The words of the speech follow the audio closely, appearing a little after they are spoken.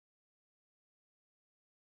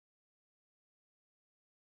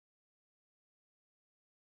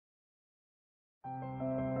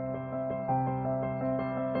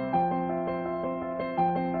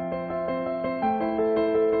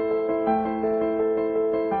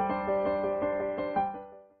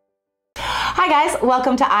Hi guys,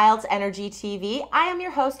 welcome to IELTS Energy TV. I am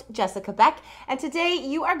your host, Jessica Beck, and today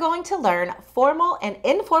you are going to learn formal and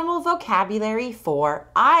informal vocabulary for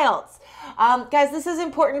IELTS. Guys, this is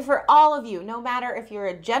important for all of you, no matter if you're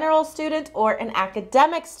a general student or an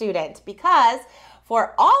academic student, because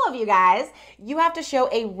for all of you guys, you have to show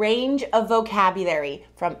a range of vocabulary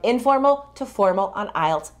from informal to formal on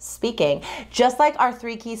IELTS speaking. Just like our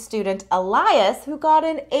 3-key student, Elias, who got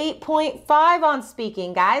an 8.5 on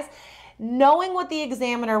speaking, guys. Knowing what the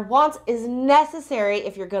examiner wants is necessary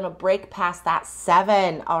if you're going to break past that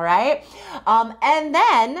 7, all right? And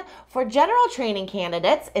then for general training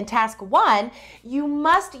candidates in task 1, you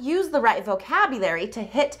must use the right vocabulary to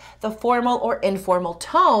hit the formal or informal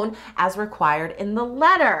tone as required in the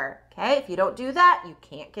letter. Okay, if you don't do that, you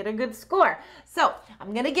can't get a good score. So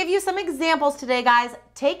I'm going to give you some examples today, guys.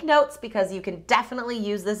 Take notes because you can definitely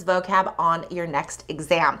use this vocab on your next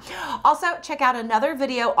exam. Also, check out another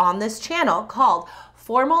video on this channel called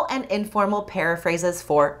Formal and Informal Paraphrases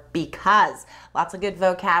for Because. Lots of good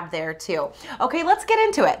vocab there too. Okay, let's get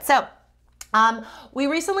into it. So, we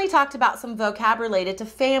recently talked about some vocab related to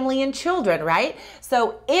family and children, right?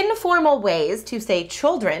 So informal ways to say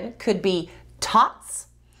children could be tots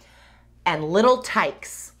and little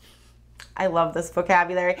tikes. I love this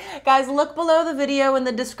vocabulary. Guys, look below the video in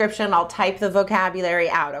the description. I'll type the vocabulary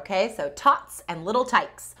out, okay? So tots and little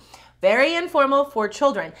tikes. Very informal for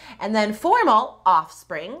children. And then formal,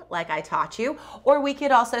 offspring, like I taught you. Or we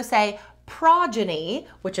could also say progeny,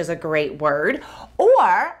 which is a great word.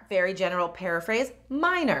 Or, very general paraphrase,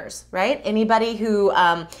 minors, right? Anybody who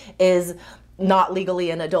is not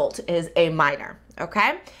legally an adult is a minor,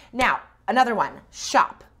 okay? Now, another one,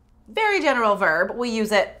 shop. Very general verb. We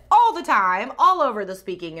use it all the time, all over the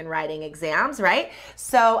speaking and writing exams, right?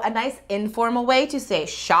 So a nice informal way to say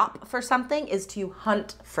shop for something is to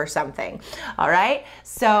hunt for something, all right?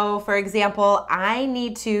 So for example, I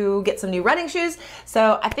need to get some new running shoes,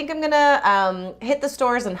 so I think I'm gonna hit the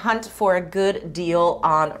stores and hunt for a good deal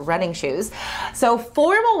on running shoes. So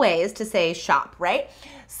formal ways to say shop, right?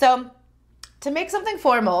 So to make something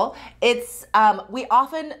formal, it's we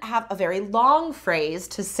often have a very long phrase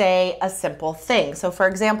to say a simple thing. So for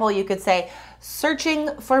example, you could say,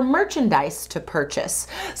 searching for merchandise to purchase.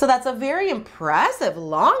 So that's a very impressive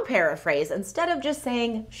long paraphrase instead of just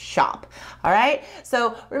saying shop, all right?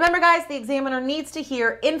 So remember guys, the examiner needs to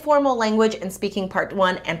hear informal language in speaking part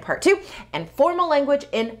 1 and part 2, and formal language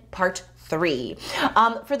in part 3.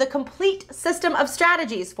 For the complete system of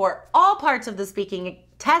strategies for all parts of the speaking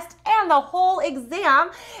test and the whole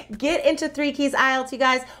exam, get into 3 Keys IELTS, you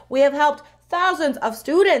guys. We have helped thousands of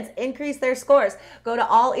students increase their scores. Go to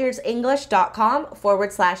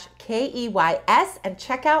allearsenglish.com/KEYS and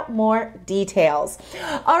check out more details.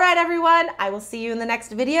 All right, everyone, I will see you in the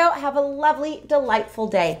next video. Have a lovely, delightful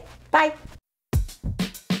day. Bye.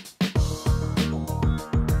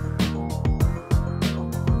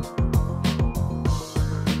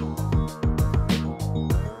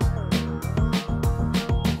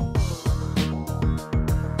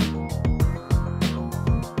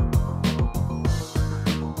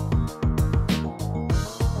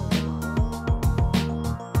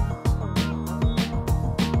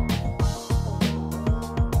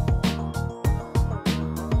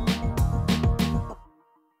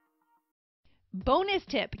 Bonus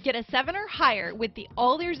tip, get a 7 or higher with the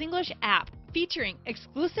All Ears English app, featuring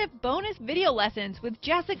exclusive bonus video lessons with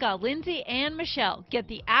Jessica, Lindsay, and Michelle. Get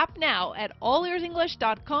the app now at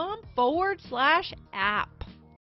allearsenglish.com/app.